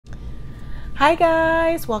Hi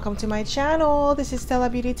guys, welcome to my channel. This is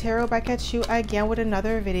Stella Beauty Tarot back at you again with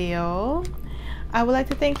another video. I would like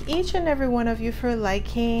to thank each and every one of you for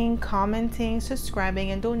liking, commenting,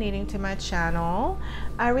 subscribing, and donating to my channel.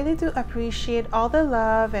 I really do appreciate all the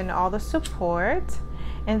love and all the support.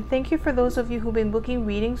 And thank you for those of you who've been booking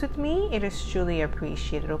readings with me. It is truly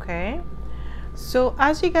appreciated, okay? So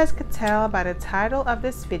as you guys could tell by the title of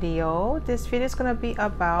this video is going to be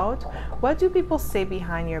about what do people say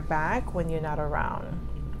behind your back when you're not around.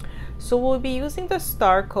 So we'll be using the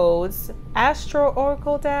Star Codes Astro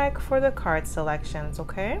Oracle deck for the card selections,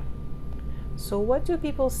 okay? So what do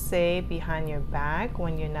people say behind your back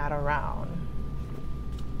when you're not around?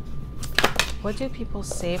 What do people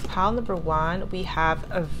say? Pile number one, we have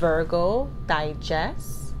a Virgo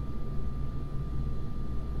Digest.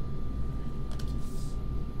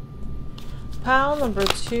 Pile number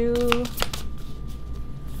two,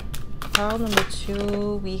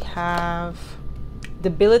 we have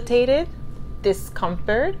debilitated,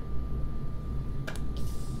 discomfort.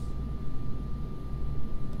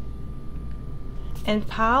 And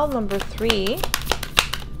pile number three,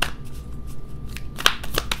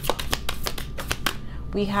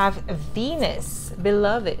 we have Venus,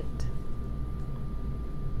 beloved.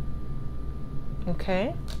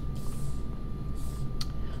 Okay.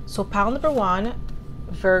 So pile number one,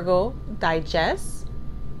 Virgo Digest.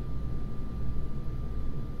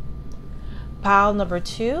 Pile number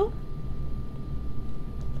two,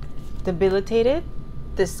 debilitated,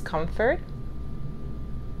 discomfort.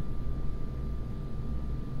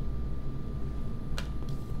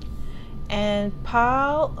 And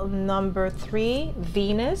pile number three,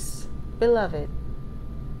 Venus, beloved.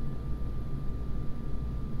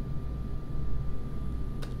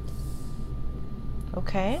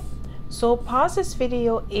 Okay, so pause this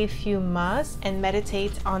video if you must and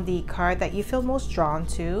meditate on the card that you feel most drawn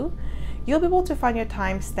to. You'll be able to find your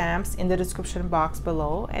timestamps in the description box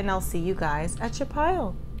below, and I'll see you guys at your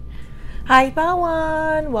pile. Hi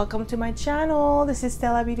Bawan, welcome to my channel. This is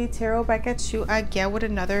Stella Beauty Tarot back at you again with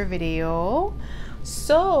another video.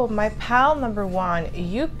 So my pile number one,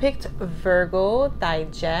 you picked Virgo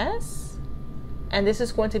Digest, and this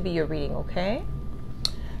is going to be your reading, okay?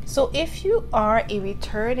 So if you are a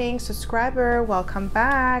returning subscriber, welcome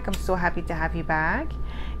back. I'm so happy to have you back.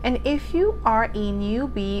 And if you are a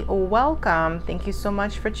newbie, welcome. Thank you so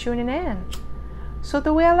much for tuning in. So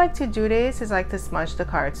the way I like to do this is I like to smudge the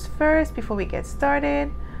cards first before we get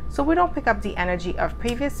started, so we don't pick up the energy of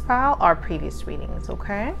previous pile or previous readings,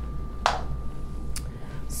 okay?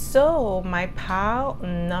 So my pile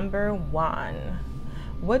number one,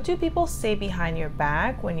 what do people say behind your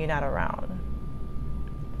back when you're not around?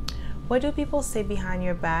 What do people say behind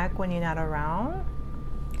your back when you're not around?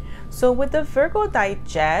 So with the Virgo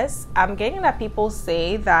Digest, I'm getting that people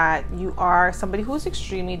say that you are somebody who's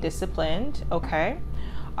extremely disciplined, okay?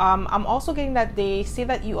 I'm also getting that they say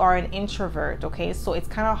that you are an introvert, okay? So it's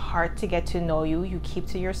kind of hard to get to know you. You keep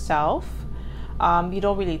to yourself. You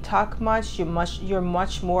don't really talk much. You're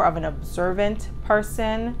much more of an observant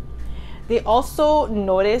person. They also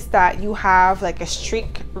notice that you have like a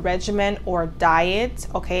strict regimen or diet,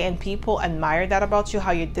 okay? And people admire that about you,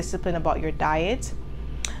 how you're disciplined about your diet.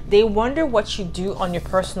 They wonder what you do on your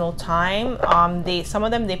personal time. Some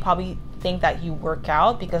of them, they probably think that you work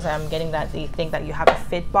out, because I'm getting that they think that you have a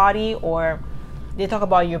fit body, or they talk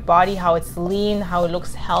about your body, how it's lean, how it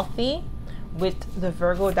looks healthy with the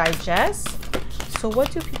Virgo Digest. So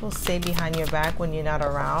what do people say behind your back when you're not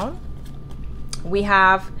around? We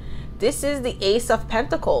have, this is the Ace of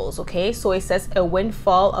Pentacles, okay? So it says a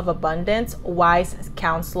windfall of abundance, wise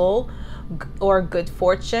counsel, or good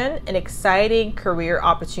fortune, an exciting career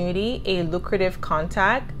opportunity, a lucrative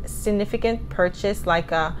contact, significant purchase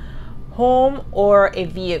like a home or a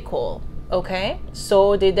vehicle, okay?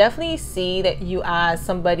 So they definitely see that you as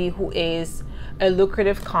somebody who is a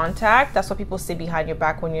lucrative contact. That's what people say behind your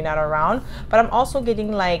back when you're not around. But I'm also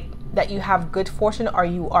getting like that you have good fortune, or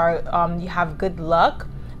you have good luck.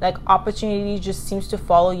 Like opportunity just seems to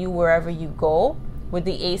follow you wherever you go with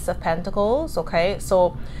the Ace of Pentacles, okay?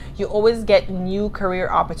 So you always get new career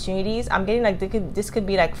opportunities. I'm getting like this could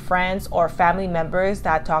be like friends or family members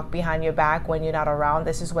that talk behind your back when you're not around.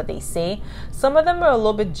 This is what they say. Some of them are a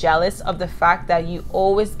little bit jealous of the fact that you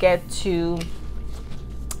always get to,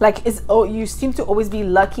 like, you seem to always be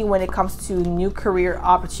lucky when it comes to new career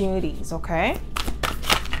opportunities, okay?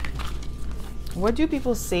 What do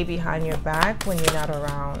people say behind your back when you're not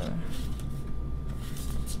around?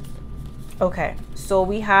 Okay, so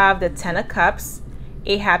we have the Ten of Cups,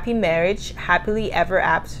 a happy marriage, happily ever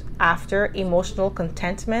after, emotional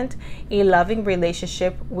contentment, a loving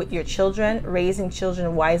relationship with your children, raising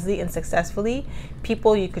children wisely and successfully,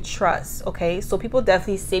 people you could trust. Okay, so people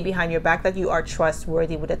definitely say behind your back that you are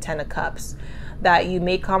trustworthy with the 10 of Cups, that you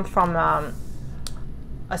may come from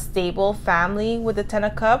a stable family with the 10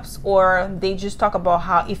 of Cups, or they just talk about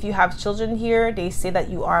how if you have children here, they say that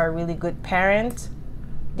you are a really good parent.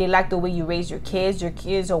 They like the way you raise your kids. Your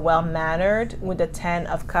kids are well-mannered with the 10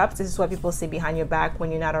 of Cups. This is what people say behind your back when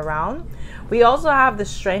you're not around. We also have the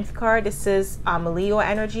Strength card. This is Leo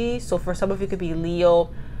energy. So for some of you, it could be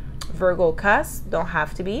Leo, Virgo, cusp. Don't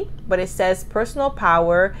have to be. But it says personal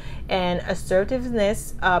power and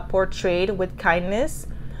assertiveness portrayed with kindness,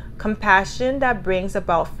 compassion that brings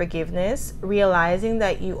about forgiveness, realizing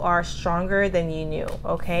that you are stronger than you knew.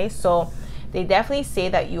 Okay, so they definitely say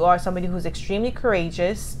that you are somebody who's extremely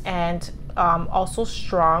courageous and also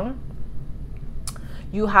strong.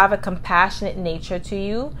 You have a compassionate nature to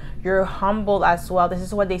you. You're humble as well. This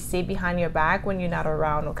is what they say behind your back when you're not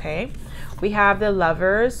around, okay? We have the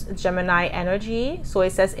Lovers, Gemini energy. So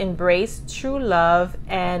it says embrace true love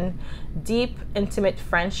and deep, intimate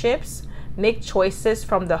friendships. Make choices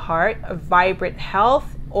from the heart, vibrant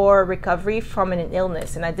health, or recovery from an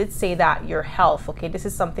illness. And I did say that your health, okay, this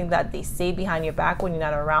is something that they say behind your back when you're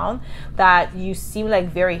not around, that you seem like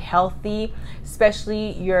very healthy,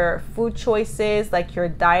 especially your food choices, like your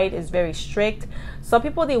diet is very strict. Some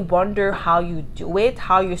people, they wonder how you do it,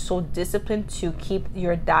 how you're so disciplined to keep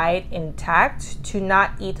your diet intact, to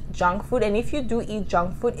not eat junk food. And if you do eat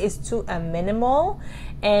junk food, it's to a minimal.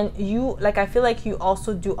 And you, like, I feel like you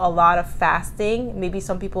also do a lot of fasting. Maybe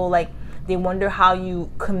some people, like, they wonder how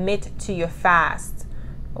you commit to your fast,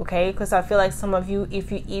 okay? Because I feel like some of you,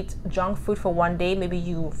 if you eat junk food for one day, maybe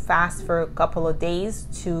you fast for a couple of days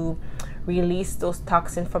to release those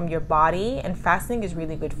toxins from your body. And fasting is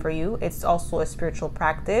really good for you. It's also a spiritual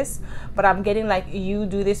practice, but I'm getting like you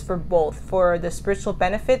do this for both, for the spiritual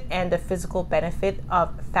benefit and the physical benefit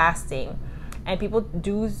of fasting. And people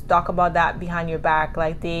do talk about that behind your back,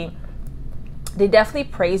 like they definitely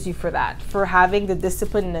praise you for that, for having the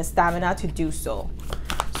discipline and the stamina to do so.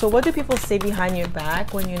 So what do people say behind your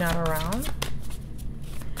back when you're not around?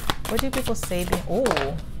 What do people say?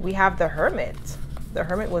 Oh, we have the Hermit. The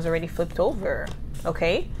Hermit was already flipped over.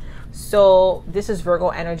 Okay, so this is Virgo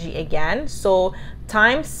energy again. So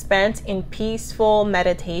time spent in peaceful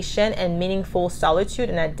meditation and meaningful solitude.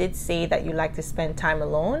 And I did say that you like to spend time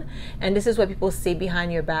alone. And this is what people say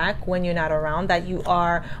behind your back when you're not around, that you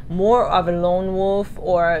are more of a lone wolf,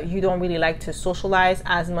 or you don't really like to socialize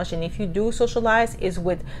as much. And if you do socialize, is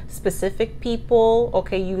with specific people.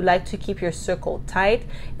 Okay, you like to keep your circle tight.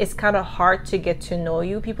 It's kind of hard to get to know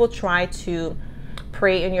you. People try to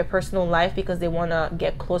prey in your personal life because they want to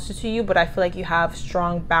get closer to you, but I feel like you have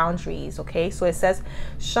strong boundaries. Okay, so it says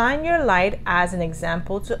shine your light as an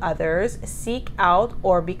example to others, seek out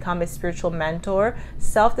or become a spiritual mentor,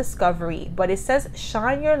 self-discovery. But it says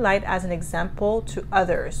shine your light as an example to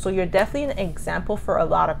others, so you're definitely an example for a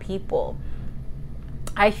lot of people.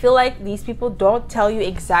 I feel like these people don't tell you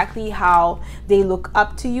exactly how they look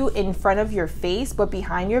up to you in front of your face, but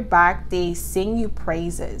behind your back, they sing you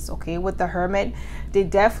praises, okay? With the Hermit, they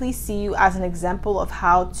definitely see you as an example of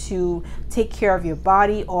how to take care of your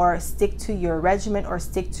body, or stick to your regimen, or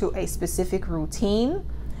stick to a specific routine.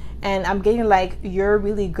 And I'm getting like you're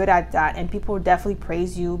really good at that, and people definitely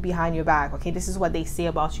praise you behind your back, okay? This is what they say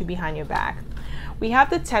about you behind your back. We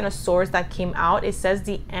have the 10 of Swords that came out. It says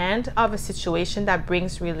the end of a situation that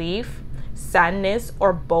brings relief, sadness,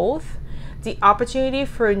 or both. The opportunity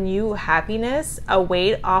for new happiness, a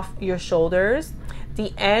weight off your shoulders.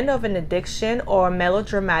 The end of an addiction or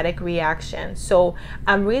melodramatic reaction. So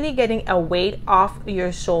I'm really getting a weight off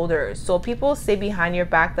your shoulders. So people say behind your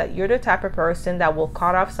back that you're the type of person that will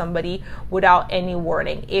cut off somebody without any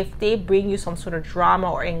warning. If they bring you some sort of drama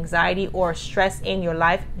or anxiety or stress in your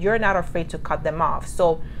life, you're not afraid to cut them off.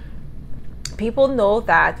 So people know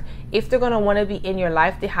that if they're going to want to be in your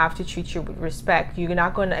life, they have to treat you with respect. You're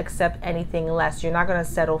not going to accept anything less. You're not going to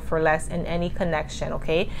settle for less in any connection,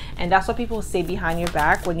 okay? And that's what people say behind your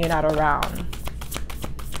back when you're not around.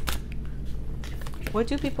 What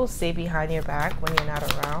do people say behind your back when you're not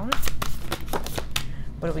around?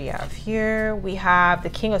 What do we have here? We have the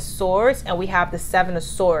King of Swords and we have the 7 of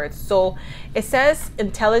Swords. So it says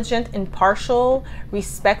intelligent, impartial,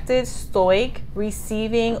 respected, stoic,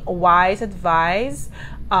 receiving wise advice,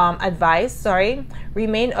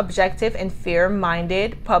 remain objective and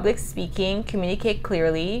fair-minded, public speaking, communicate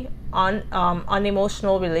clearly,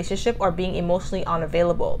 unemotional relationship, or being emotionally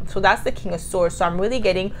unavailable. So that's the King of Swords. So I'm really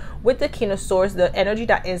getting with the King of Swords the energy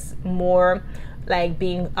that is more like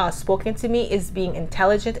being spoken to me is being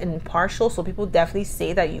intelligent and impartial. So people definitely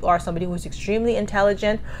say that you are somebody who's extremely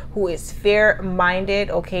intelligent, who is fair-minded,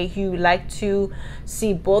 okay? You like to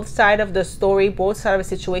see both sides of the story, both sides of a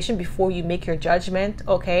situation before you make your judgment,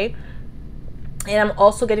 okay? And I'm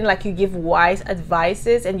also getting like you give wise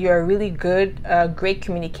advices, and you're a really good, great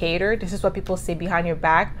communicator. This is what people say behind your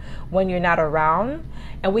back when you're not around.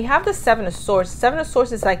 And we have the Seven of Swords. Seven of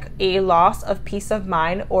Swords is like a loss of peace of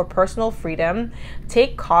mind or personal freedom.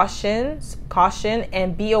 Take caution,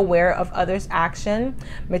 and be aware of others' action.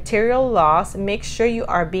 Material loss. Make sure you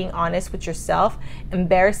are being honest with yourself.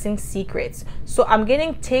 Embarrassing secrets. So I'm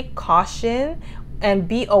getting take caution and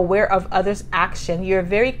be aware of others' action. You're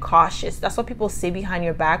very cautious. That's what people say behind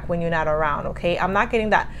your back when you're not around, okay? I'm not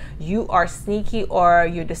getting that you are sneaky or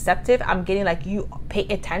you're deceptive. I'm getting like you pay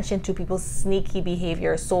attention to people's sneaky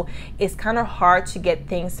behavior. So it's kind of hard to get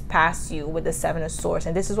things past you with the Seven of Swords.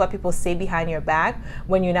 And this is what people say behind your back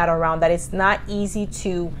when you're not around, that it's not easy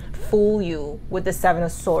to fool you with the Seven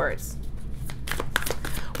of Swords.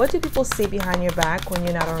 What do people say behind your back when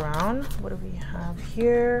you're not around? What do we have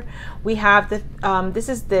here? We have the this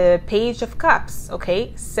is the Page of Cups,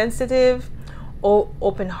 okay? Sensitive,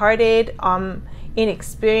 open-hearted,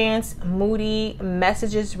 inexperienced, moody,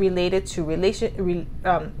 messages related to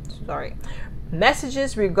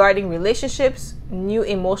messages regarding relationships, new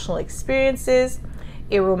emotional experiences,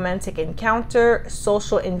 a romantic encounter,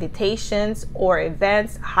 social invitations or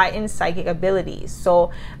events, heightened psychic abilities.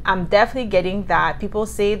 So I'm definitely getting that. People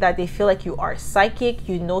say that they feel like you are psychic,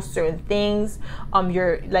 you know certain things.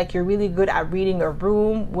 You're really good at reading a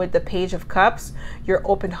room with the Page of Cups. You're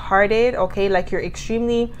open-hearted, okay? Like you're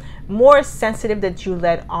extremely more sensitive than you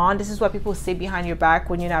let on. This is what people say behind your back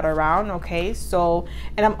when you're not around, okay? So,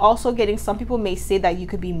 and I'm also getting, some people may say that you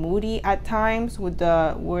could be moody at times with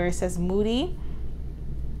the, where it says moody.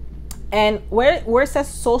 And where it says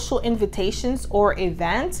social invitations or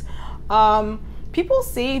events, people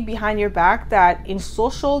say behind your back that in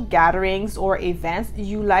social gatherings or events,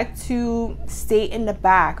 you like to stay in the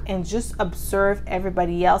back and just observe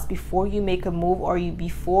everybody else before you make a move, or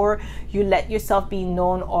before you let yourself be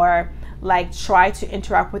known or like try to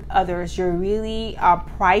interact with others. You're really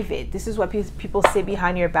private. This is what people say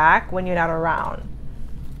behind your back when you're not around.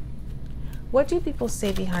 What do people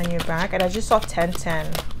say behind your back? And I just saw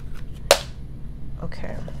 1010.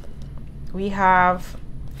 Okay, we have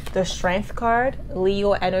the Strength card,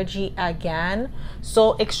 Leo energy again.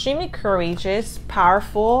 So extremely courageous,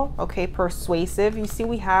 powerful, okay, persuasive. You see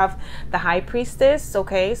we have the High Priestess,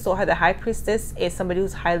 okay? So the High Priestess is somebody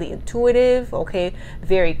who's highly intuitive, okay?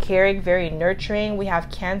 Very caring, very nurturing. We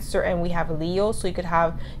have Cancer and we have Leo. So you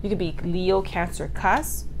could be Leo, Cancer,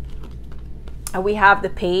 Cusp. And we have the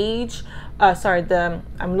Page.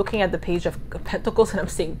 I'm looking at the Page of Pentacles and I'm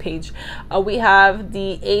saying Page. We have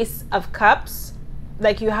the Ace of Cups.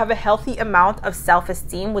 Like you have a healthy amount of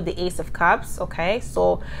self-esteem with the Ace of Cups, okay?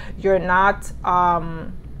 So you're not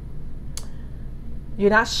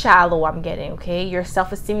shallow, I'm getting, okay? Your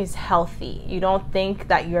self-esteem is healthy. You don't think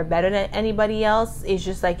that you're better than anybody else. It's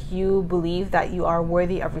just like you believe that you are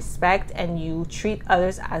worthy of respect, and you treat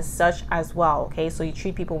others as such as well, okay? So you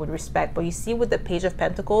treat people with respect. But you see with the Page of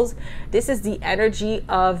Pentacles, this is the energy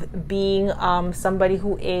of being somebody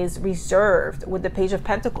who is reserved with the Page of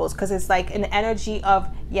Pentacles, because it's like an energy of,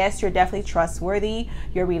 yes, you're definitely trustworthy,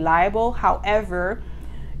 you're reliable. However,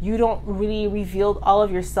 you don't really reveal all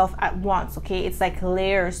of yourself at once, okay? It's like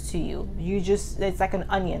layers to you. It's like an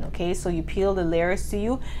onion, okay? So you peel the layers to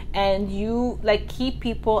you, and you like keep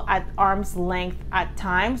people at arm's length at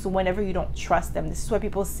times whenever you don't trust them. This is what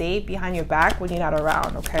people say behind your back when you're not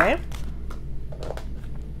around, okay?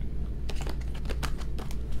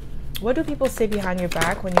 What do people say behind your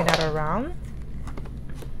back when you're not around?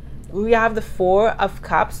 We have the Four of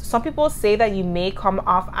Cups. Some people say that you may come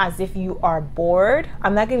off as if you are bored.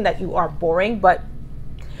 I'm not getting that you are boring, but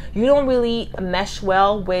you don't really mesh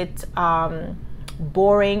well with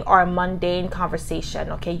boring or mundane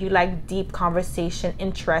conversation, okay? You like deep conversation,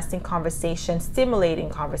 interesting conversation, stimulating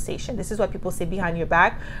conversation. This is what people say behind your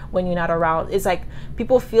back when you're not around. It's like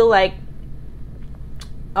people feel like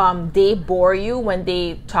they bore you when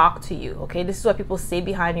they talk to you, okay? This is what people say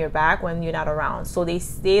behind your back when you're not around. So they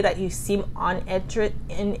say that you seem wow,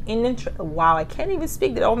 I can't even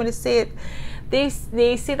speak. They don't want me to say it. They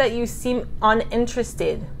say that you seem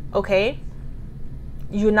uninterested, okay?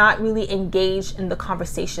 You're not really engaged in the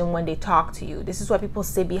conversation when they talk to you. This is what people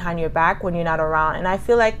say behind your back when you're not around. And I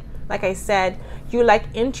feel like I said, you like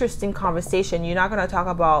interesting conversation. You're not going to talk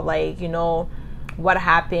about, like, you know, what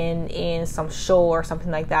happened in some show or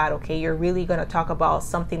something like that. Okay, you're really going to talk about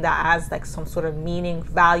something that has like some sort of meaning,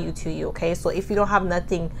 value to you. Okay, so if you don't have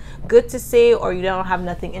nothing good to say, or you don't have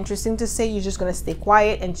nothing interesting to say, you're just going to stay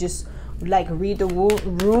quiet and just like read the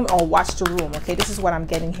room or watch the room. Okay, this is what I'm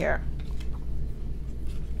getting here.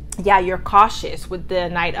 Yeah, you're cautious with the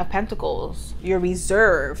Knight of Pentacles. You're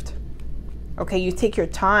reserved. Okay, you take your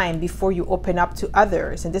time before you open up to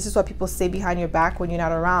others. And this is what people say behind your back when you're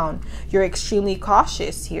not around. You're extremely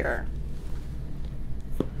cautious here.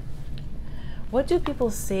 What do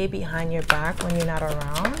people say behind your back when you're not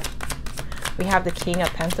around? We have the King of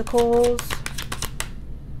Pentacles.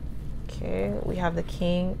 Okay, we have the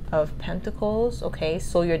King of Pentacles. Okay,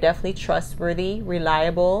 so you're definitely trustworthy,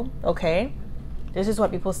 reliable. Okay, this is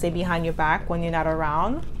what people say behind your back when you're not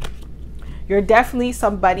around. You're definitely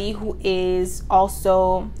somebody who is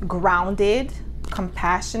also grounded,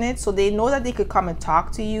 compassionate. So they know that they could come and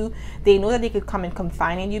talk to you. They know that they could come and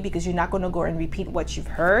confide in you, because you're not going to go and repeat what you've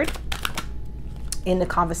heard in the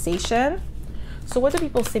conversation. So what do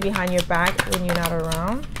people say behind your back when you're not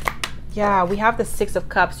around? Yeah, we have the Six of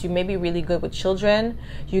Cups. You may be really good with children.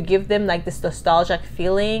 You give them like this nostalgic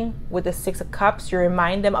feeling with the Six of Cups. You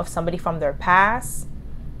remind them of somebody from their past,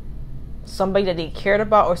 somebody that they cared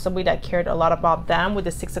about, or somebody that cared a lot about them with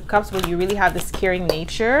the Six of Cups, where you really have this caring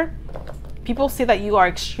nature. People say that you are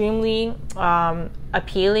extremely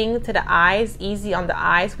appealing to the eyes, easy on the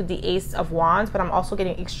eyes with the Ace of Wands, but I'm also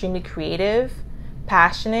getting extremely creative,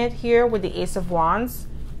 passionate here with the Ace of Wands.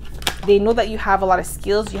 They know that you have a lot of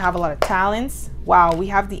skills, you have a lot of talents. Wow, we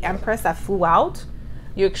have the Empress that flew out.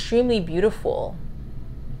 You're extremely beautiful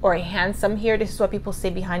or handsome here. This is what people say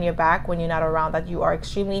behind your back when you're not around, that you are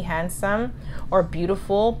extremely handsome or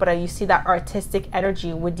beautiful. But you see that artistic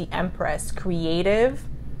energy with the Empress, creative.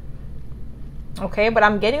 Okay, but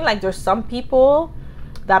I'm getting like there's some people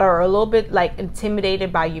that are a little bit like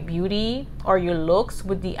intimidated by your beauty or your looks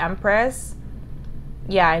with the Empress.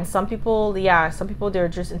 Yeah, and some people, they're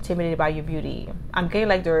just intimidated by your beauty. I'm getting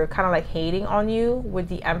like they're kind of like hating on you with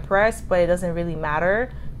the Empress, but it doesn't really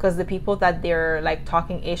matter, because the people that they're like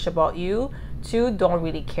talking ish about you to don't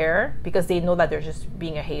really care, because they know that they're just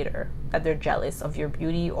being a hater, that they're jealous of your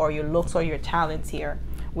beauty or your looks or your talents here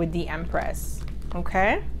with the Empress.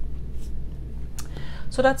 Okay,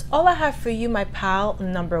 so that's all I have for you, my pal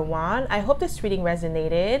number one. I hope this reading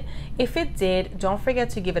resonated. If it did, don't forget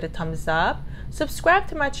to give it a thumbs up. Subscribe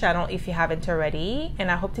to my channel if you haven't already. And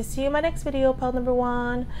I hope to see you in my next video, pal number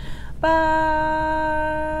one.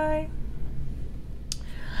 Bye.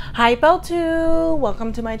 Hi, pal two.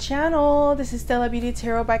 Welcome to my channel. This is Stella Beauty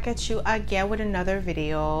Tarot back at you again with another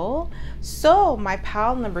video. So, my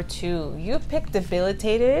pal number two, you picked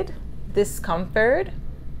debilitated, discomfort,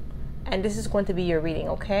 and this is going to be your reading,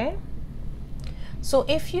 okay? So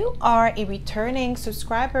if you are a returning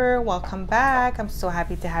subscriber, welcome back. I'm so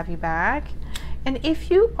happy to have you back. And if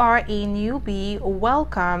you are a newbie,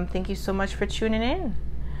 welcome. Thank you so much for tuning in.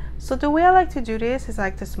 So the way I like to do this is I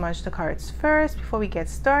like to smudge the cards first before we get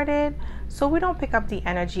started, so we don't pick up the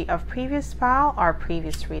energy of previous pal or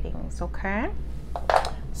previous readings, okay?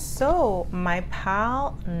 So my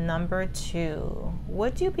pal number two,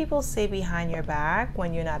 what do people say behind your back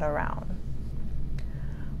when you're not around?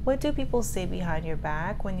 What do people say behind your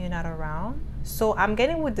back when you're not around? So I'm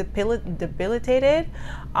getting with debilitated.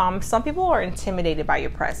 Some people are intimidated by your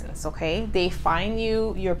presence, okay? They find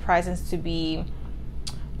your presence to be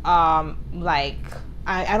like,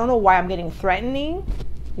 I don't know why I'm getting threatening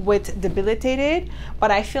with debilitated, but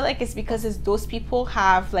I feel like it's because those people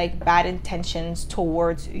have like bad intentions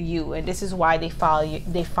towards you, and this is why they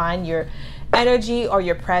find your energy or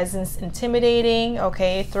your presence intimidating,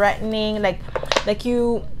 okay, threatening, like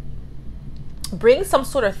you bring some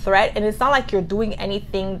sort of threat, and it's not like you're doing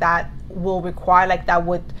anything that will require, like, that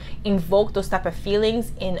would invoke those type of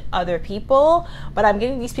feelings in other people. But I'm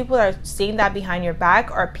getting these people that are saying that behind your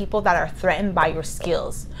back are people that are threatened by your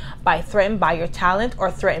skills, threatened by your talent, or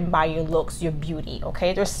threatened by your looks, your beauty,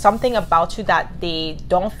 okay? There's something about you that they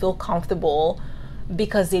don't feel comfortable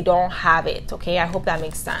because they don't have it, okay? I hope that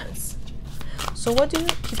makes sense. So what do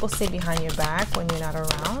people say behind your back when you're not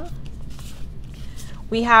around?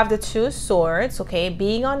 We have the Two of Swords, okay?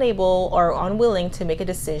 Being unable or unwilling to make a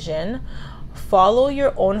decision. Follow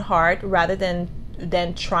your own heart rather than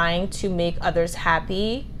trying to make others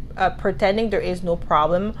happy. Pretending there is no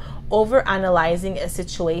problem. Over analyzing a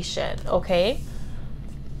situation, okay?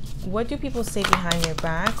 What do people say behind your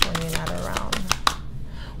back when you're not around?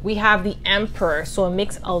 We have the Emperor, so it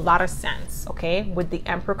makes a lot of sense, okay? With the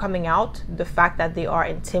Emperor coming out, the fact that they are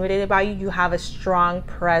intimidated by you, you have a strong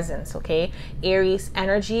presence, okay? Aries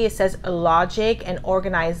energy, it says logic and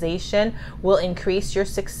organization will increase your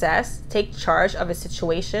success. Take charge of a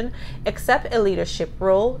situation. Accept a leadership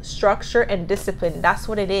role. Structure and discipline, that's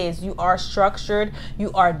what it is. You are structured,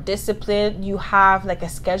 you are disciplined, you have like a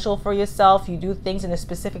schedule for yourself, you do things in a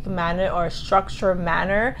specific manner or a structured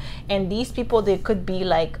manner. And these people, they could be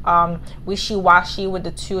like wishy-washy with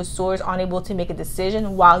the Two of Swords, unable to make a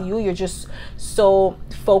decision, while you're just so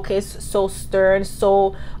focused, so stern,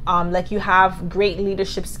 so like you have great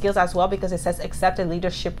leadership skills as well, because it says accept a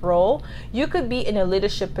leadership role. You could be in a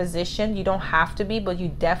leadership position, you don't have to be, but you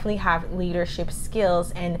definitely have leadership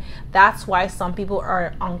skills, and that's why some people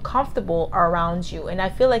are uncomfortable around you. And I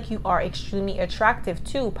feel like you are extremely attractive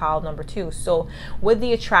too, pile number 2. So with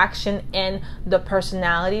the attraction and the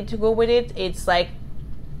personality to go with it, it's like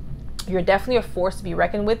you're definitely a force to be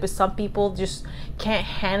reckoned with, but some people just can't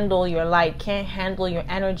handle your light, can't handle your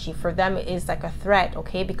energy. For them, it is like a threat,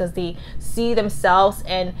 okay? Because they see themselves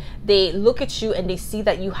and they look at you and they see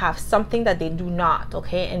that you have something that they do not,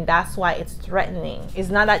 okay? And that's why it's threatening. It's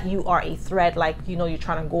not that you are a threat, like, you know, you're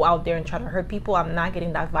trying to go out there and try to hurt people. I'm not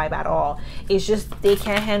getting that vibe at all. It's just they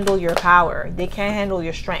can't handle your power. They can't handle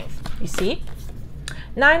your strength, you see?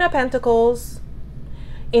 9 of Pentacles.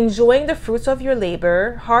 Enjoying the fruits of your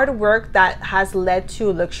labor, hard work that has led to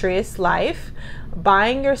a luxurious life,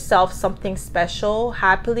 buying yourself something special,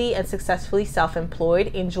 happily and successfully self-employed,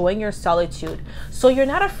 enjoying your solitude. So you're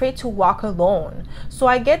not afraid to walk alone. So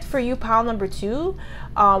I get for you, pile number 2,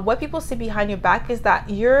 what people see behind your back is that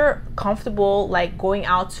you're comfortable like going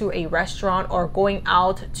out to a restaurant or going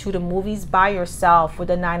out to the movies by yourself with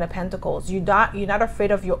the 9 of Pentacles. You're not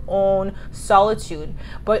afraid of your own solitude,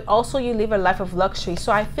 but also you live a life of luxury.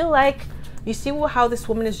 So I feel like, you see how this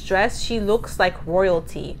woman is dressed? She looks like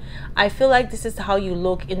royalty. I feel like this is how you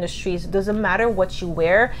look in the streets. It doesn't matter what you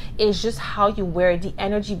wear. It's just how you wear it. The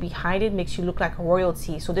energy behind it makes you look like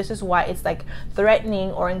royalty. So this is why it's like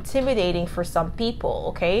threatening or intimidating for some people,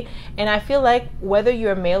 okay? And I feel like whether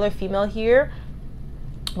you're male or female here,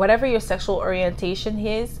 whatever your sexual orientation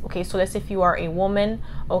is, okay, so let's say if you are a woman,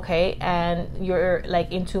 okay, and you're like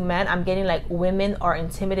into men, I'm getting like women are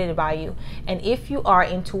intimidated by you. And if you are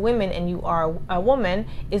into women and you are a woman,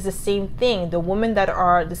 is the same thing. The women that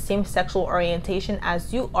are the same sexual orientation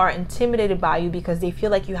as you are intimidated by you because they feel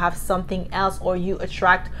like you have something else, or you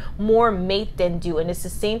attract more mate than do. And it's the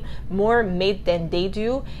same, more mate than they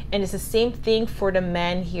do. And it's the same thing for the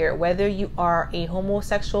men here, whether you are a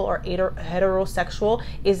homosexual or heterosexual,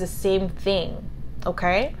 is the same thing,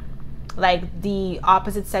 okay? Like the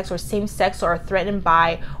opposite sex or same sex are threatened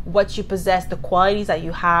by what you possess, the qualities that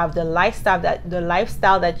you have, the lifestyle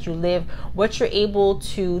that you live, what you're able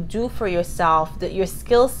to do for yourself, your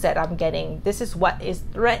skill set. I'm getting this is what is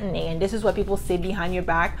threatening, and this is what people say behind your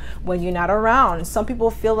back when you're not around. Some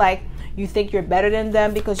people feel like you think you're better than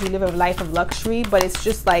them because you live a life of luxury, but it's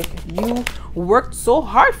just like you worked so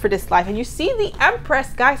hard for this life. And you see the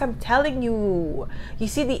Empress, guys, I'm telling you, you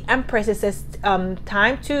see the Empress. It says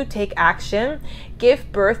time to take action,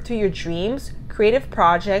 give birth to your dreams. Creative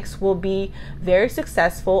projects will be very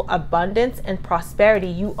successful. Abundance and prosperity.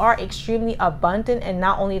 You are extremely abundant, and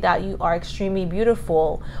not only that, you are extremely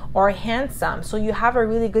beautiful or handsome. So you have a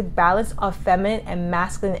really good balance of feminine and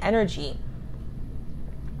masculine energy.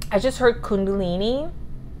 I just heard Kundalini,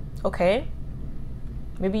 okay?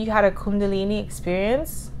 Maybe you had a Kundalini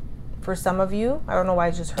experience for some of you. I don't know why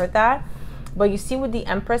I just heard that. But you see with the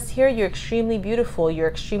Empress here, you're extremely beautiful. You're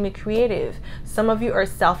extremely creative. Some of you are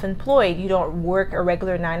self-employed. You don't work a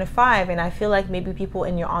regular 9 to 5. And I feel like maybe people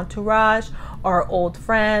in your entourage or old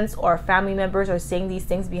friends or family members are saying these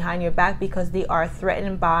things behind your back because they are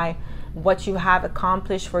threatened by what you have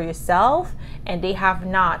accomplished for yourself, and they have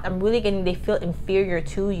not. I'm really getting they feel inferior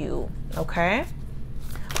to you, okay?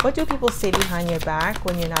 What do people say behind your back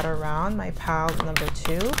when you're not around, my pal number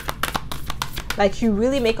 2? Like, you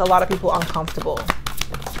really make a lot of people uncomfortable.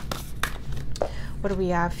 What do we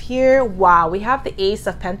have here? Wow, we have the Ace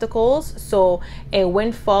of Pentacles. So a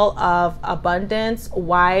windfall of abundance,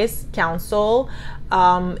 wise counsel,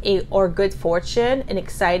 or good fortune, an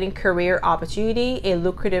exciting career opportunity, a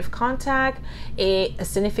lucrative contact, a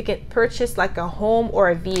significant purchase like a home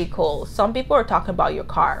or a vehicle. Some people are talking about your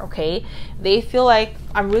car, okay? They feel like,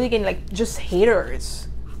 I'm really getting like just haters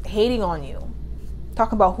hating on you.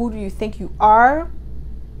 Talking about who do you think you are?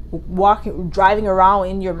 Driving around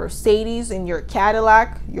in your Mercedes, in your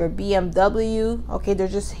Cadillac, your BMW, okay? They're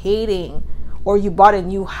just hating. or you bought a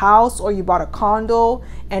new house, or you bought a condo,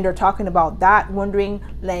 and they're talking about that, wondering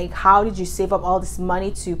like, how did you save up all this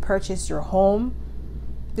money to purchase your home?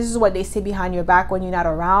 This is what they say behind your back when you're not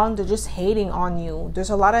around. They're just hating on you. There's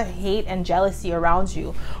a lot of hate and jealousy around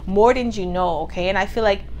you, more than you know, okay? And I feel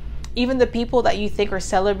like even the people that you think are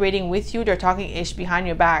celebrating with you, they're talking ish behind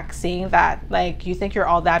your back, saying that like you think you're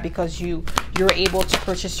all that because you're able to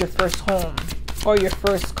purchase your first home or your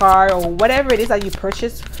first car or whatever it is that you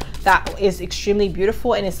purchased that is extremely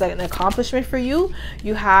beautiful and it's like an accomplishment for you.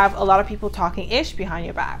 You have a lot of people talking ish behind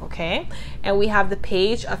your back, okay? And we have the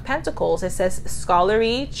Page of Pentacles. It says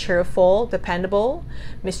scholarly, cheerful, dependable,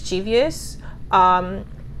 mischievous,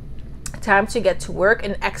 time to get to work.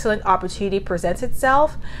 An excellent opportunity presents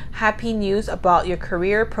itself. Happy news about your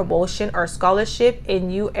career, promotion, or scholarship in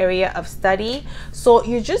new area of study. So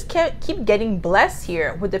you just can't keep getting blessed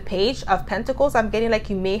here with the Page of Pentacles. I'm getting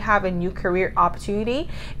like you may have a new career opportunity,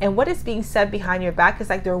 and what is being said behind your back is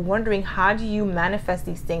like they're wondering, how do you manifest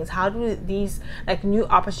these things? How do these like new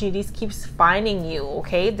opportunities keeps finding you?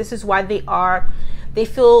 Okay, this is why they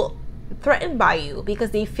feel threatened by you,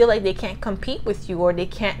 because they feel like they can't compete with you or they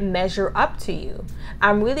can't measure up to you.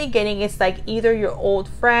 I'm really getting it's like either your old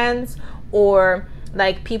friends or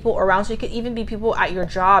like people around you. It could even be people at your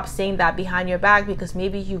job saying that behind your back, because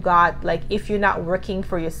maybe you got like, if you're not working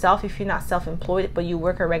for yourself, if you're not self-employed but you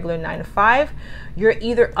work a regular 9 to 5, you're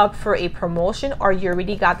either up for a promotion or you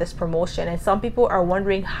already got this promotion. And some people are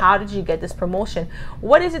wondering, how did you get this promotion?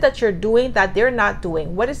 What is it that you're doing that they're not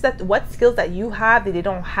doing? What skills that you have that they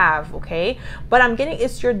don't have? Okay, but I'm getting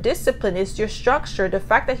it's your discipline, it's your structure, the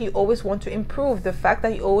fact that you always want to improve, the fact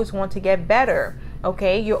that you always want to get better.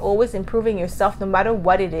 Okay, you're always improving yourself no matter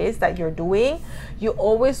what it is that you're doing. You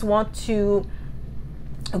always want to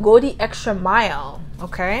go the extra mile.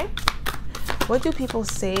 Okay, what do people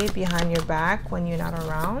say behind your back when you're not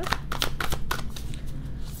around?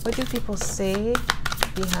 What do people say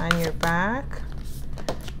behind your back?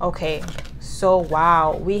 Okay, so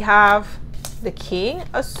wow, we have the King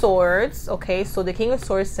of Swords. Okay, so the King of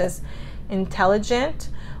Swords says intelligent,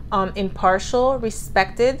 impartial,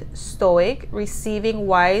 respected, stoic, receiving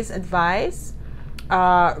wise advice,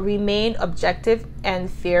 remain objective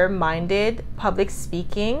and fair-minded, public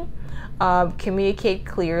speaking, communicate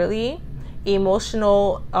clearly,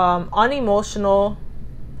 unemotional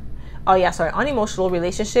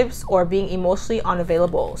relationships, or being emotionally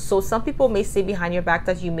unavailable. So some people may say behind your back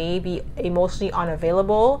that you may be emotionally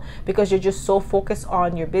unavailable because you're just so focused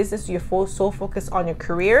on your business, you're so focused on your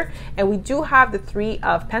career. And we do have the Three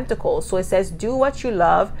of Pentacles. So it says do what you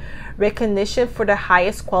love, recognition for the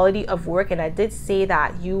highest quality of work. And I did say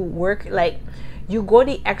that you work, like you go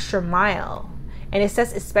the extra mile. And it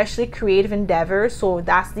says especially creative endeavors. So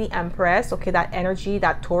that's the Empress. Okay, that energy,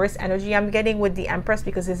 that Taurus energy I'm getting with the Empress,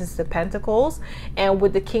 because this is the Pentacles. And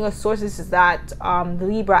with the King of Swords, this is that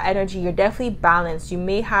Libra energy. You're definitely balanced. You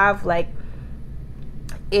may have like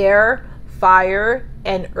air, fire,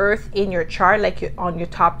 and earth in your chart, like you're on your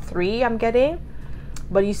top 3 I'm getting.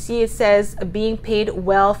 But you see it says being paid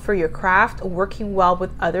well for your craft, working well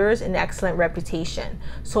with others, and excellent reputation.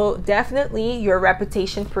 So definitely your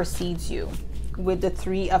reputation precedes you with the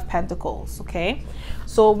Three of Pentacles. Okay,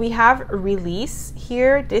 so we have release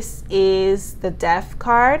here. This is the Death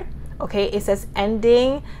card. Okay, it says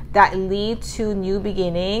ending that lead to new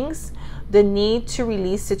beginnings, the need to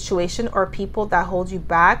release situation or people that hold you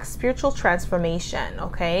back, spiritual transformation.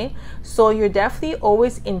 Okay, so you're definitely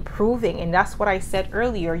always improving, and that's what I said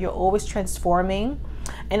earlier, you're always transforming.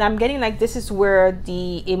 And I'm getting like this is where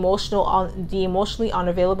the emotionally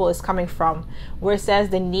unavailable is coming from, where it says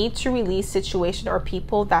the need to release situation or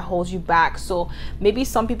people that hold you back. So maybe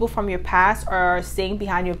some people from your past are saying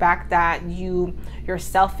behind your back that you're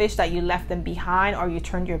selfish, that you left them behind, or you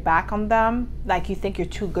turned your back on them, like you think you're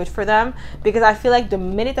too good for them. Because I feel like the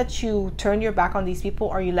minute that you turn your back on these people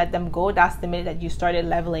or you let them go, that's the minute that you started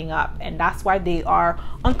leveling up, and that's why they are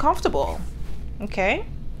uncomfortable. Okay,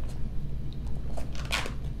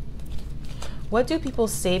 what do people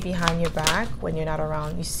say behind your back when you're not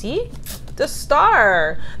around? You see the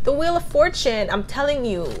Star, the Wheel of Fortune. I'm telling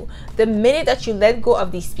you, the minute that you let go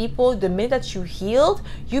of these people, the minute that you healed,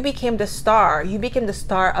 you became the star. You became the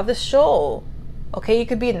star of the show. Okay, you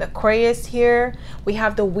could be an Aquarius here. We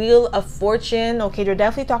have the Wheel of Fortune. Okay, they're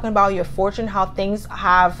definitely talking about your fortune, how things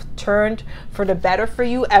have turned for the better for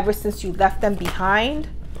you ever since you left them behind.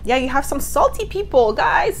 Yeah, you have some salty people,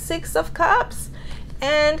 guys. 6 of Cups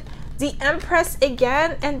and the Empress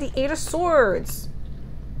again, and the 8 of Swords.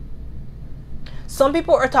 Some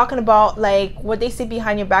people are talking about like what they say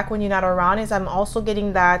behind your back when you're not around is I'm also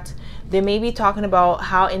getting that They may be talking about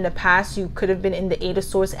how in the past you could have been in the Eight of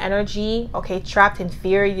Swords energy, okay, trapped in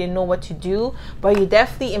fear, you didn't know what to do, but you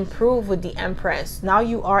definitely improved with the Empress. Now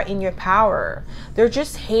you are in your power. They're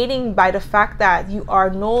just hating by the fact that you are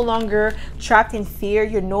no longer trapped in fear,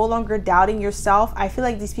 you're no longer doubting yourself. I feel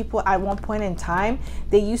like these people at one point in time,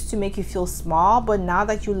 they used to make you feel small, but now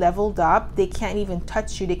that you leveled up, they can't even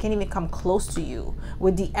touch you, they can't even come close to you.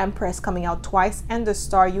 With the Empress coming out twice and the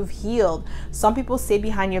Star, you've healed. Some people say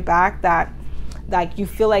behind your back that like you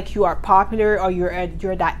feel like you are popular, or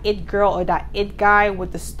you're that it girl or that it guy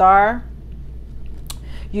with the Star.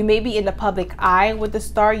 You may be in the public eye with the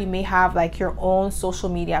Star. You may have like your own social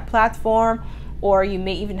media platform, or you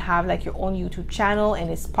may even have like your own YouTube channel and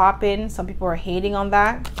it's popping. Some people are hating on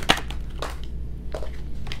that.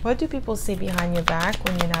 What do people say behind your back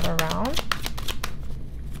when you're not around?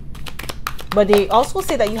 But they also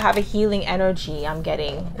say that you have a healing energy, I'm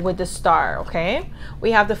getting, with the Star, okay?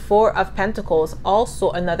 We have the Four of Pentacles,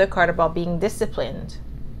 also another card about being disciplined.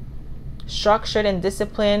 Structured and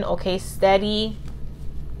disciplined, okay, steady.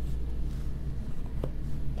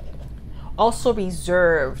 Also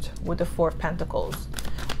reserved with the Four of Pentacles.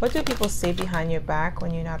 What do people say behind your back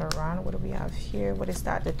when you're not around? What do we have here? What is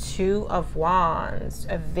that? The Two of Wands,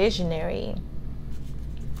 a visionary.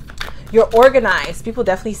 You're organized. People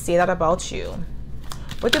definitely say that about you.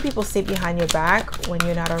 What do people say behind your back when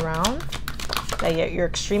you're not around? That you're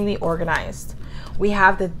extremely organized. We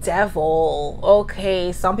have the Devil.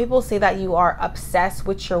 Okay, some people say that you are obsessed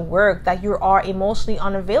with your work, that you are emotionally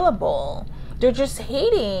unavailable. They're just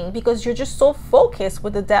hating because you're just so focused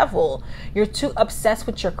with the Devil. You're too obsessed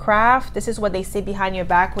with your craft. This is what they say behind your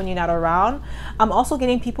back when you're not around. I'm also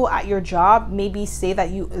getting people at your job maybe say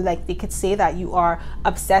that you, like they could say that you are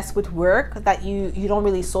obsessed with work, that you don't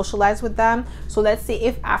really socialize with them. So let's say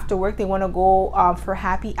if after work they want to go for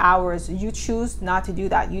happy hours, you choose not to do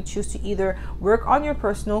that. You choose to either work on your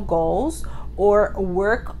personal goals or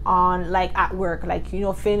work on like at work, like, you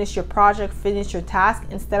know, finish your project, finish your task,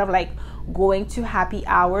 instead of like going to happy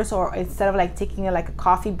hours, or instead of like taking like a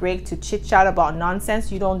coffee break to chit chat about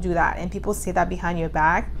nonsense. You don't do that. And people say that behind your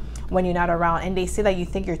back when you're not around, and they say that you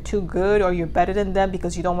think you're too good or you're better than them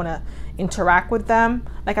because you don't want to interact with them.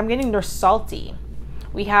 Like I'm getting they're salty.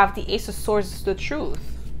 We have the Ace of Swords, the truth.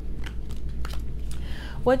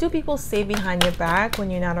 What do people say behind your back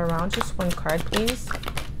when you're not around? Just one card, please.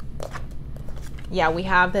 Yeah, we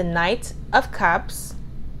have the Knight of Cups.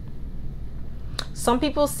 Some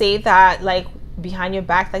people say that like behind your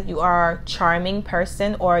back that you are a charming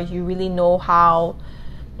person, or you really know how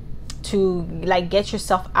to like get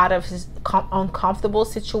yourself out of this uncomfortable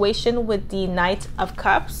situation with the Knight of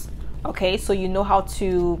Cups. Okay, so you know how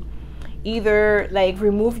to either like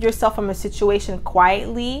remove yourself from a situation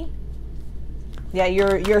quietly. Yeah,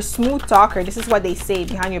 you're a smooth talker. This is what they say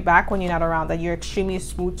behind your back when you're not around, that you're extremely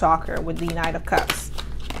smooth talker with the Knight of Cups.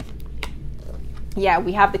 Yeah,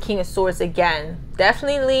 we have the King of Swords again.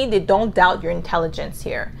 Definitely, they don't doubt your intelligence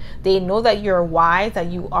here. They know that you're wise, that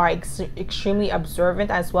you are extremely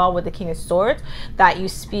observant as well with the King of Swords, that you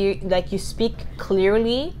speak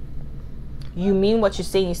clearly. You mean what you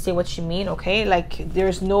say, and you say what you mean, okay? Like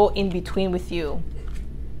there's no in between with you.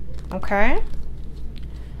 Okay?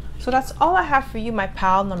 So that's all I have for you, my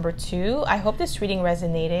pal number 2. I hope this reading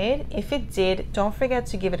resonated. If it did, don't forget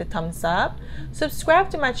to give it a thumbs up.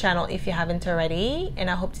 Subscribe to my channel if you haven't already. And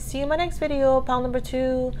I hope to see you in my next video, pal number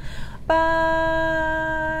 2.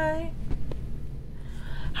 Bye.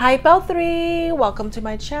 Hi, pal 3. Welcome to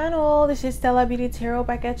my channel. This is Stella Beauty Tarot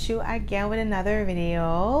back at you again with another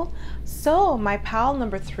video. So, my pal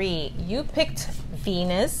number 3, you picked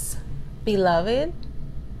Venus, beloved.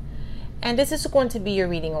 And this is going to be your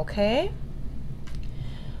reading, okay?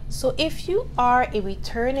 So if you are a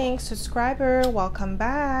returning subscriber, welcome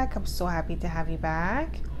back. I'm so happy to have you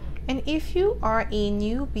back. And if you are a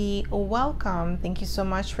newbie, welcome. Thank you so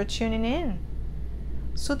much for tuning in.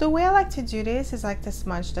 So the way I like to do this is I like to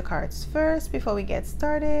smudge the cards first before we get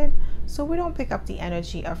started, so we don't pick up the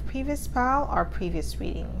energy of previous pal or previous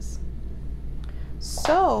readings.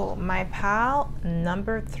 So my pal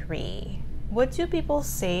number 3. What do people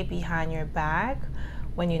say behind your back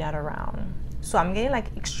when you're not around? So I'm getting like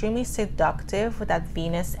extremely seductive with that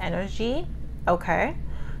Venus energy. Okay,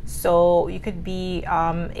 so you could be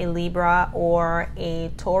a Libra or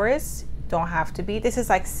a Taurus. Don't have to be. This is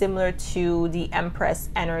like similar to the Empress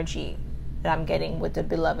energy that I'm getting with the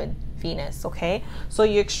beloved Venus. Okay, so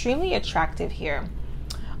you're extremely attractive here.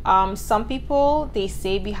 Some people, they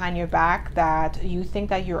say behind your back that you think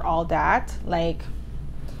that you're all that, like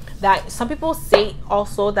that. Some people say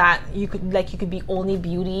also that you could be only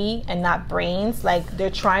beauty and not brains, like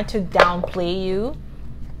they're trying to downplay you.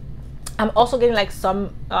 I'm also getting like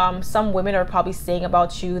some women are probably saying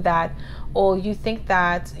about you that, oh, you think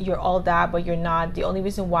that you're all that, but you're not. The only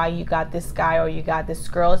reason why you got this guy or you got this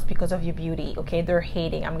girl is because of your beauty. Okay, they're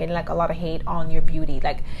hating. I'm getting like a lot of hate on your beauty,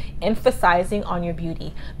 like emphasizing on your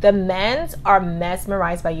beauty. The men are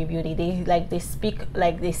mesmerized by your beauty. They speak,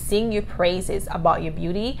 like they sing your praises about your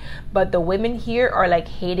beauty, but the women here are like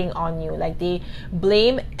hating on you. Like they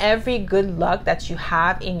blame every good luck that you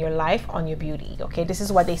have in your life on your beauty. Okay, this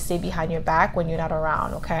is what they say behind your back when you're not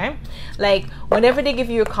around. Okay, like whenever they give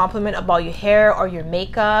you a compliment about your hair or your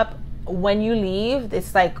makeup, when you leave,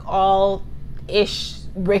 it's like all ish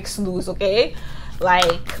breaks loose. Okay,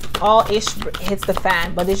 like all ish hits the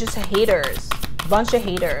fan, but it's just haters, bunch of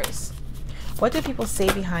haters. What do people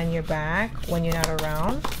say behind your back when you're not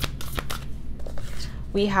around?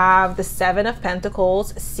 We have the Seven of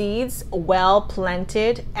Pentacles, seeds well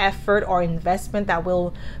planted, effort or investment that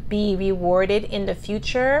will be rewarded in the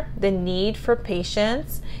future, the need for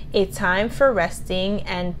patience, a time for resting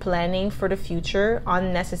and planning for the future,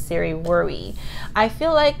 unnecessary worry. I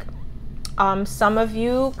feel like some of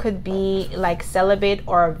you could be like celibate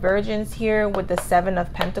or virgins here with the Seven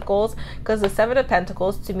of Pentacles, because the Seven of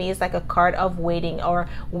Pentacles to me is like a card of waiting, or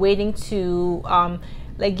waiting to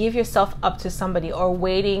like give yourself up to somebody, or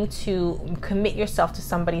waiting to commit yourself to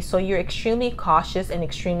somebody. So you're extremely cautious and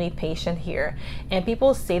extremely patient here, and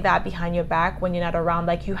people say that behind your back when you're not around.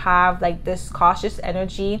 Like you have like this cautious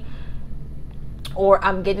energy, or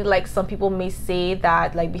I'm getting like some people may say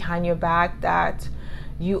that like behind your back that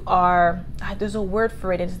you are, there's a word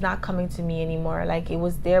for it, it's not coming to me anymore. Like it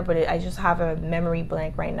was there, but I just have a memory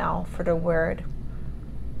blank right now for the word.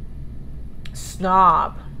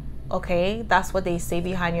 Snob. Okay, that's what they say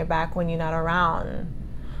behind your back when you're not around.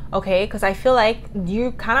 Okay, because I feel like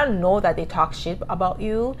you kind of know that they talk shit about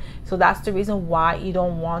you, so that's the reason why you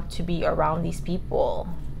don't want to be around these people.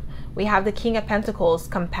 We have the King of Pentacles,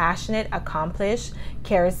 compassionate, accomplished,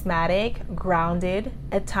 charismatic, grounded,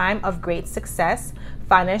 a time of great success,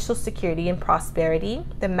 financial security and prosperity,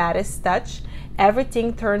 the Midas touch,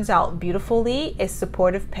 everything turns out beautifully, a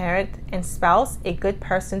supportive parent and spouse, a good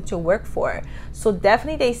person to work for. So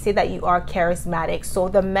definitely they say that you are charismatic. So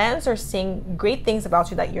the men are saying great things about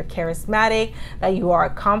you, that you're charismatic, that you are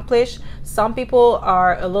accomplished. Some people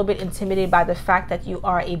are a little bit intimidated by the fact that you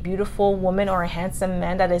are a beautiful woman or a handsome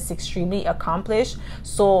man that is extremely accomplished.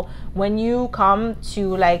 So when you come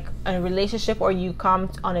to like a relationship or you come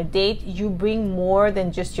on a date, you bring more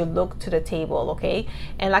than just your look to the table. Okay,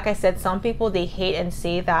 and like I said, some people, they hate and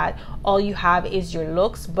say that all you have is your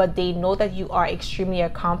looks, but they know that you are extremely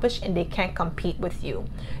accomplished and they can't compete with you.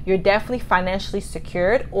 You're definitely financially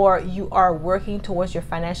secured, or you are working towards your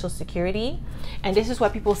financial security, and this is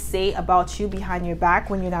what people say about you behind your back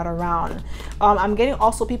when you're not around. I'm getting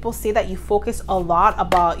also people say that you focus a lot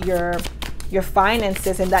about your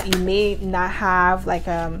finances, and that you may not have like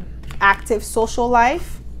active social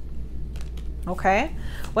life. Okay,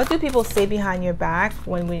 what do people say behind your back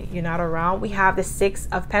when you're not around? We have the Six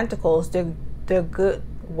of Pentacles, the good,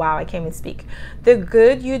 wow, I can't even speak. The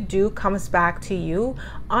good you do comes back to you,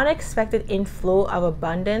 unexpected inflow of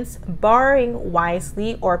abundance, borrowing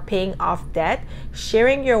wisely or paying off debt,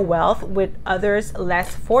 sharing your wealth with others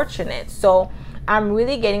less fortunate. So I'm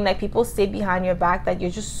really getting like people say behind your back that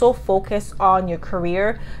you're just so focused on your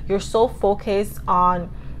career, you're so focused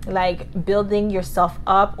on like building yourself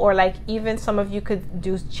up, or like even some of you could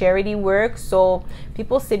do charity work. So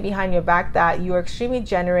people say behind your back that you're extremely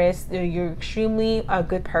generous, you're extremely a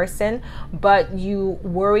good person, but you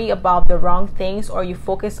worry about the wrong things, or you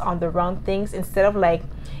focus on the wrong things. Instead of like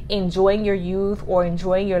enjoying your youth or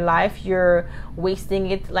enjoying your life, you're wasting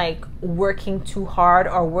it like working too hard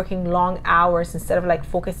or working long hours, instead of like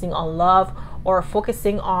focusing on love or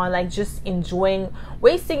focusing on like just enjoying,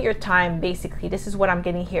 wasting your time. Basically, this is what I'm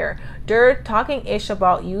getting here. They're talking ish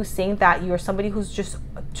about you, saying that you're somebody who's just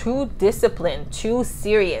too disciplined, too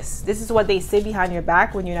serious. This is what they say behind your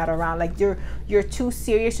back when you're not around. Like you're too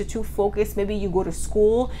serious, you're too focused. Maybe you go to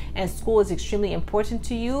school and school is extremely important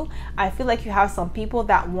to you. I feel like you have some people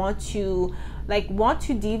that want to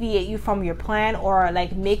deviate you from your plan, or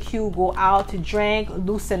like make you go out to drink,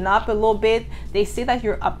 loosen up a little bit. They say that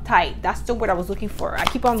you're uptight. That's the word I was looking for. I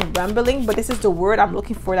keep on rambling, but this is the word I'm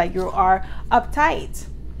looking for, that you are uptight.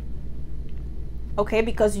 Okay,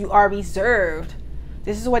 because you are reserved.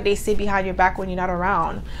 This is what they say behind your back when you're not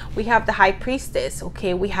around. We have the High Priestess.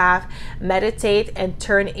 Okay, we have meditate and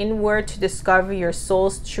turn inward to discover your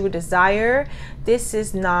soul's true desire. This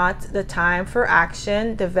is not the time for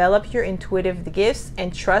action. Develop your intuitive gifts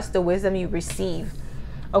and trust the wisdom you receive.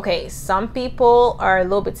 Okay, some people are a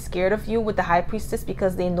little bit scared of you with the High Priestess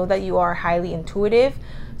because they know that you are highly intuitive.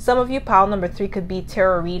 Some of you, pile number 3, could be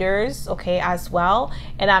tarot readers, okay, as well.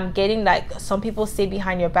 And I'm getting like some people say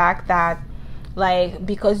behind your back that like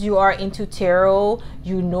because you are into tarot,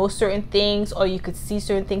 you know certain things, or you could see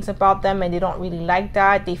certain things about them and they don't really like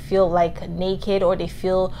that. They feel like naked, or they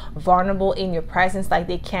feel vulnerable in your presence, like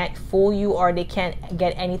they can't fool you or they can't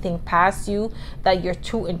get anything past you, that you're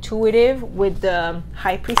too intuitive with the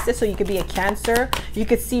High Priestess. So you could be a Cancer, you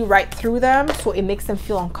could see right through them, so it makes them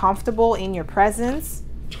feel uncomfortable in your presence.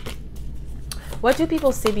 What do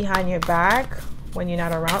people say behind your back when you're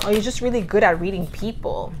not around? Or you're just really good at reading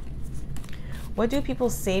people. What do people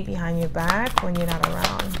say behind your back when you're not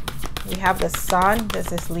around? We have the Sun.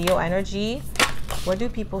 This is Leo energy. What do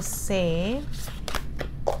people say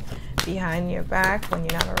behind your back when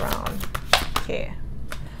you're not around? Okay.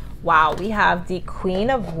 Wow, we have the Queen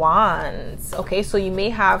of Wands. Okay, so you may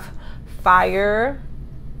have fire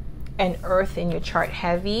and earth in your chart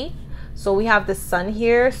heavy. So we have the Sun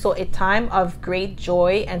here. So a time of great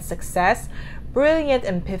joy and success, brilliant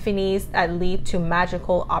epiphanies that lead to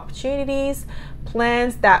magical opportunities,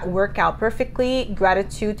 plans that work out perfectly,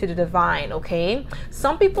 gratitude to the divine. Okay,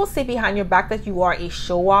 some people say behind your back that you are a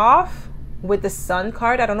show-off with the Sun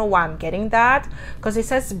card. I don't know why I'm getting that, because it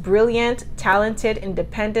says brilliant, talented,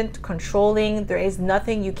 independent, controlling. There is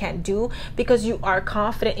nothing you can't do because you are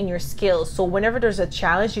confident in your skills. So whenever there's a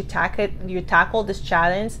challenge, you tackle this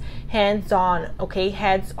challenge hands on. Okay,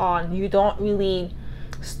 heads on. You don't really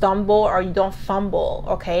stumble or you don't fumble.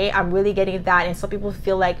 Okay, I'm really getting that. And some people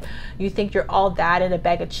feel like you think you're all that in a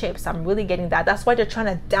bag of chips. I'm really getting that. That's why they're trying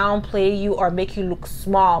to downplay you or make you look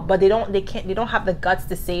small, but they don't have the guts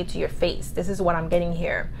to say it to your face. This is what I'm getting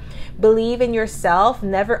here. Believe in yourself.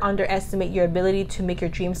 Never underestimate your ability to make your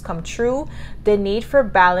dreams come true. The need for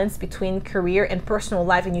balance between career and personal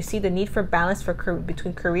life. And you see the need for balance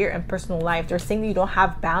between career and personal life. They're saying that you don't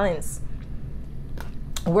have balance,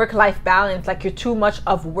 work-life balance, like you're too much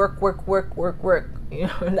of work, you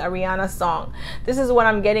know, that Rihanna song. This is what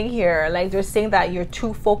I'm getting here. Like they're saying that you're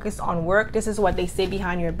too focused on work. This is what they say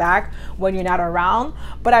behind your back when you're not around.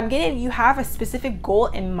 But I'm getting you have a specific goal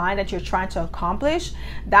in mind that you're trying to accomplish.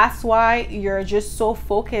 That's why you're just so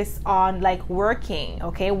focused on like working.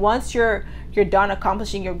 Okay, once you're done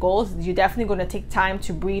accomplishing your goals, you're definitely going to take time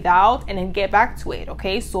to breathe out and then get back to it.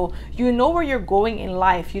 Okay, so you know where you're going in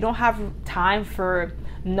life. You don't have time for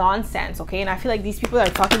nonsense. Okay, and I feel like these people that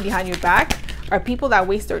are talking behind your back are people that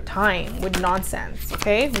waste their time with nonsense.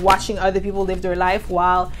 Okay, watching other people live their life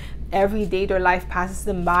while every day their life passes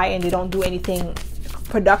them by and they don't do anything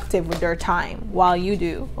productive with their time while you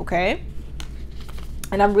do. Okay,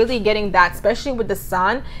 and I'm really getting that, especially with the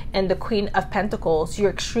Sun and the Queen of Pentacles.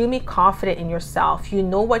 You're extremely confident in yourself. You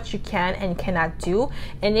know what you can and cannot do,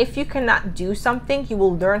 and if you cannot do something, you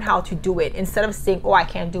will learn how to do it instead of saying, oh, I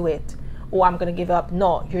can't do it, oh, I'm gonna give up.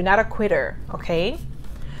 No, you're not a quitter. Okay,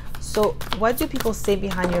 so what do people say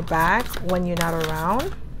behind your back when you're not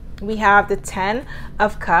around? We have the 10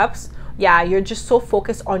 of Cups. Yeah, you're just so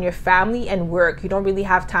focused on your family and work. You don't really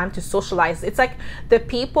have time to socialize. It's like the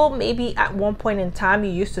people maybe at one point in time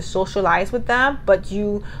you used to socialize with them, but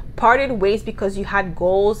you parted ways because you had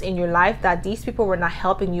goals in your life that these people were not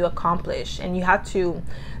helping you accomplish, and you had to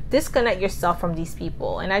disconnect yourself from these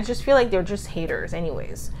people. And I just feel like they're just haters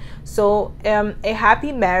anyways. So a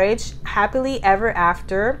happy marriage, happily ever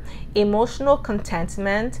after, emotional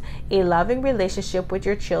contentment, a loving relationship with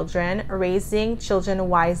your children, raising children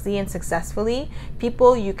wisely and successfully,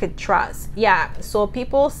 people you could trust. Yeah, so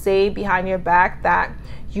people say behind your back that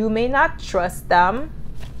you may not trust them.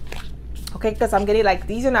 Okay, because I'm getting like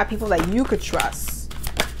these are not people that you could trust.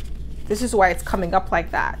 This is why it's coming up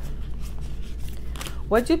like that.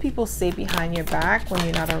 What do people say behind your back when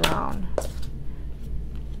you're not around?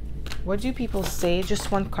 What do people say?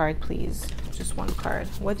 Just one card, please. Just one card.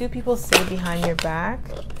 What do people say behind your back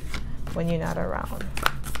when you're not around?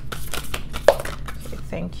 Okay,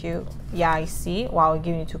 thank you. Yeah, I see. Wow, I'm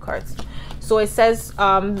giving you 2 cards. So it says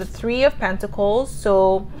the 3 of Pentacles.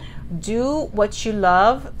 So do what you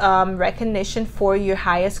love. Recognition for your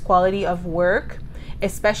highest quality of work,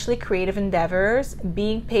 especially creative endeavors,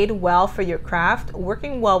 being paid well for your craft,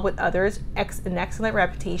 working well with others, an excellent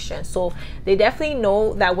reputation. So they definitely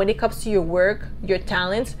know that when it comes to your work, your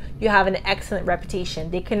talents, you have an excellent reputation.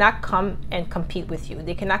 They cannot come and compete with you.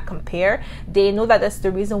 They cannot compare. They know that that's the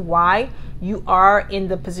reason why you are in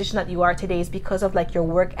the position that you are today, is because of like your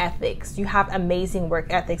work ethics. You have amazing work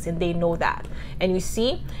ethics and they know that. And you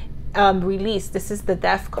see, Release. This is the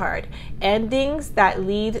death card. Endings that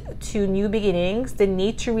lead to new beginnings. The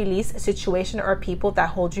need to release a situation or people that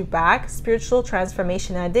hold you back. Spiritual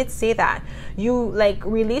transformation. And I did say that you like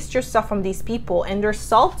released yourself from these people, and they're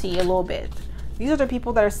salty a little bit. These are the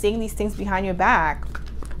people that are saying these things behind your back.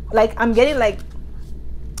 Like, I'm getting like,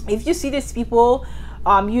 if you see these people,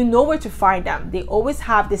 you know where to find them. They always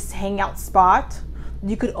have this hangout spot.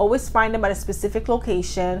 You could always find them at a specific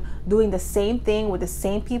location doing the same thing with the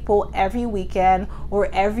same people every weekend or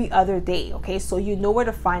every other day. Okay, so you know where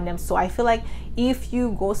to find them. So I feel like if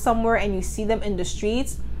you go somewhere and you see them in the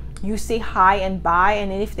streets, you say hi and bye,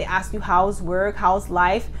 and then if they ask you how's work, how's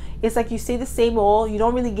life, it's like you say the same old. You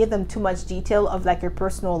don't really give them too much detail of like your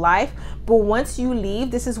personal life, but once you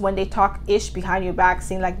leave, this is when they talk ish behind your back,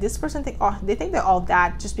 saying like, this person think, oh, they think they're all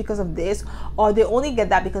that just because of this, or they only get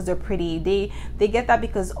that because they're pretty, they get that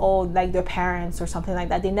because, oh, like their parents or something like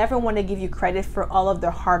that. They never want to give you credit for all of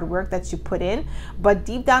the hard work that you put in, but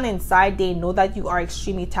deep down inside they know that you are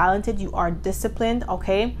extremely talented, you are disciplined,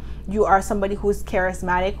 okay, you are somebody who is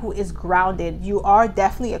charismatic, who is grounded, you are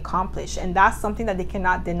definitely accomplished, and that's something that they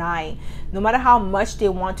cannot deny. No matter how much they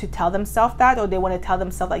want to tell themselves that, or they want to tell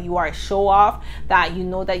themselves that you are a show off, that you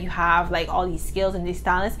know that you have like all these skills and these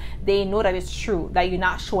talents, they know that it's true, that you're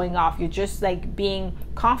not showing off, you're just like being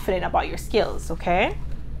confident about your skills. Okay,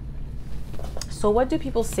 so what do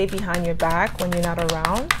people say behind your back when you're not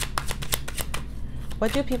around?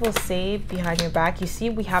 What do people say behind your back? You see,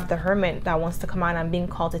 we have the Hermit that wants to come out and being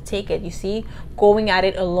called to take it. You see, going at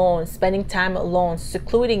it alone, spending time alone,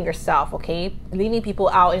 secluding yourself, okay? Leaving people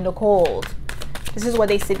out in the cold. This is what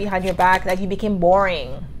they say behind your back, that you became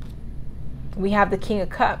boring. We have the King of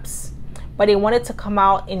Cups, but they wanted to come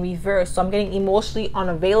out in reverse. So I'm getting emotionally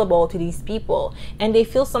unavailable to these people, and they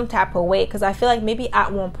feel some type of way, because I feel like maybe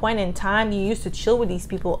at one point in time you used to chill with these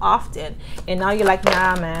people often, and now you're like,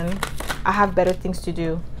 nah man, I have better things to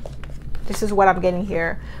do. This is what I'm getting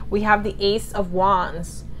here. We have the Ace of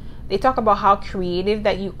Wands. They talk about how creative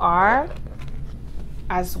that you are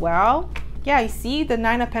as well. Yeah, I see the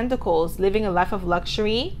Nine of Pentacles, living a life of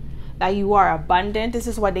luxury, that you are abundant. This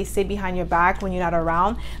is what they say behind your back when you're not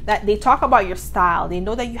around, that they talk about your style. They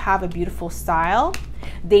know that you have a beautiful style.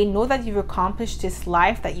 They know that you've accomplished this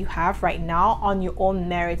life that you have right now on your own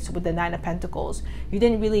merits with the Nine of Pentacles. You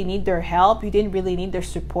didn't really need their help. You didn't really need their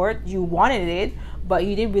support. You wanted it, but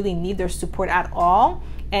you didn't really need their support at all.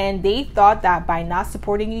 And they thought that by not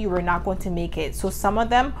supporting you, you were not going to make it. So some of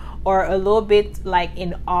them are a little bit like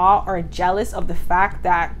in awe or jealous of the fact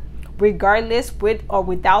that regardless, with or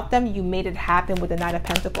without them, you made it happen with the Nine of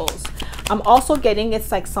Pentacles. I'm also getting it's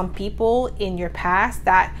like some people in your past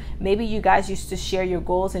that maybe you guys used to share your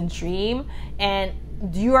goals and dream, and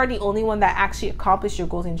you are the only one that actually accomplished your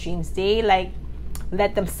goals and dreams. They like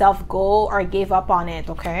let themselves go or gave up on it.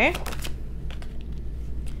 Okay,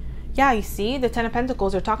 yeah, you see the Ten of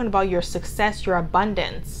Pentacles are talking about your success, your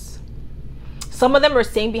abundance. Some of them are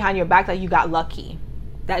saying behind your back that you got lucky,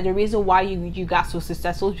 that the reason why you got so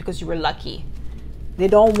successful is because you were lucky. They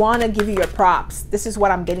don't want to give you your props. This is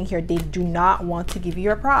what I'm getting here. They do not want to give you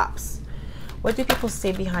your props. What do people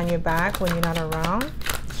say behind your back when you're not around?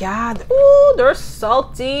 Yeah, ooh, they're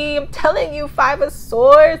salty. I'm telling you, Five of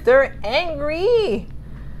Swords, they're angry.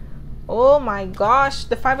 Oh my gosh,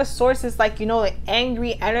 the Five of Swords is like, you know, like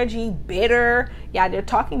angry energy, bitter. Yeah, they're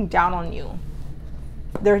talking down on you.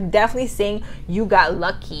 They're definitely saying you got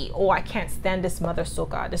lucky. Oh, I can't stand this Mother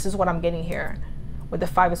Soka. This is what I'm getting here with the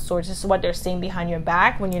Five of Swords. This is what they're saying behind your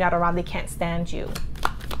back when you're not around. They can't stand you.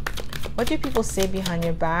 What do people say behind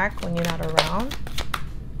your back when you're not around?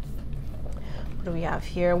 What do we have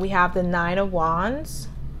here? We have the Nine of Wands.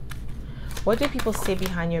 What do people say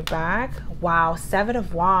behind your back? Wow, Seven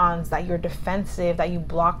of Wands, that you're defensive, that you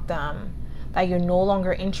block them, that you're no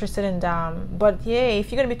longer interested in them. But yay,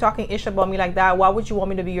 if you're gonna be talking ish about me like that, why would you want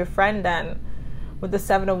me to be your friend then? With the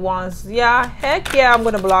Seven of Wands, yeah, heck yeah, I'm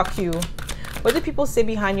gonna block you. What do people say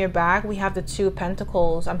behind your back? We have the Two of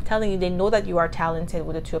Pentacles. I'm telling you, they know that you are talented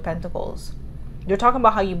with the Two of Pentacles. They're talking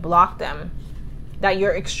about how you block them, that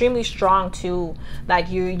you're extremely strong too,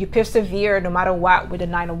 like you persevere no matter what with the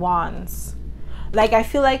Nine of Wands. Like, I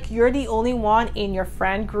feel like you're the only one in your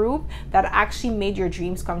friend group that actually made your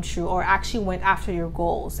dreams come true, or actually went after your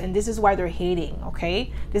goals. And this is why they're hating,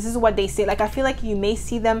 okay? This is what they say. Like, I feel like you may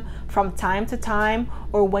see them from time to time,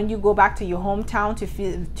 or when you go back to your hometown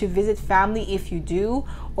to visit family, if you do,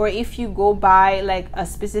 or if you go by like a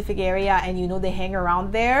specific area and you know they hang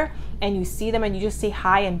around there, and you see them and you just say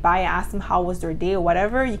hi and bye, ask them how was their day or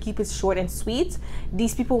whatever. You keep it short and sweet.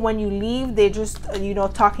 These people, when you leave, they just, you know,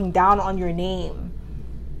 talking down on your name.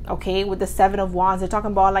 Okay, with the Seven of Wands, they're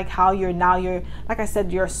talking about like how you're like I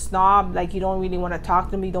said, you're a snob, like you don't really want to talk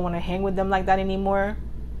to them, you don't want to hang with them like that anymore.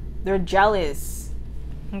 They're jealous.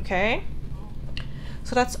 Okay,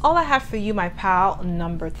 so that's all I have for you, my pal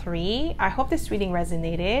number 3. I hope this reading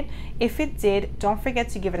resonated. If it did, don't forget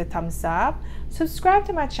to give it a thumbs up. Subscribe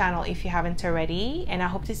to my channel if you haven't already, and I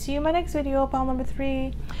hope to see you in my next video, pal number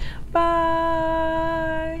 3.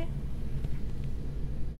 Bye.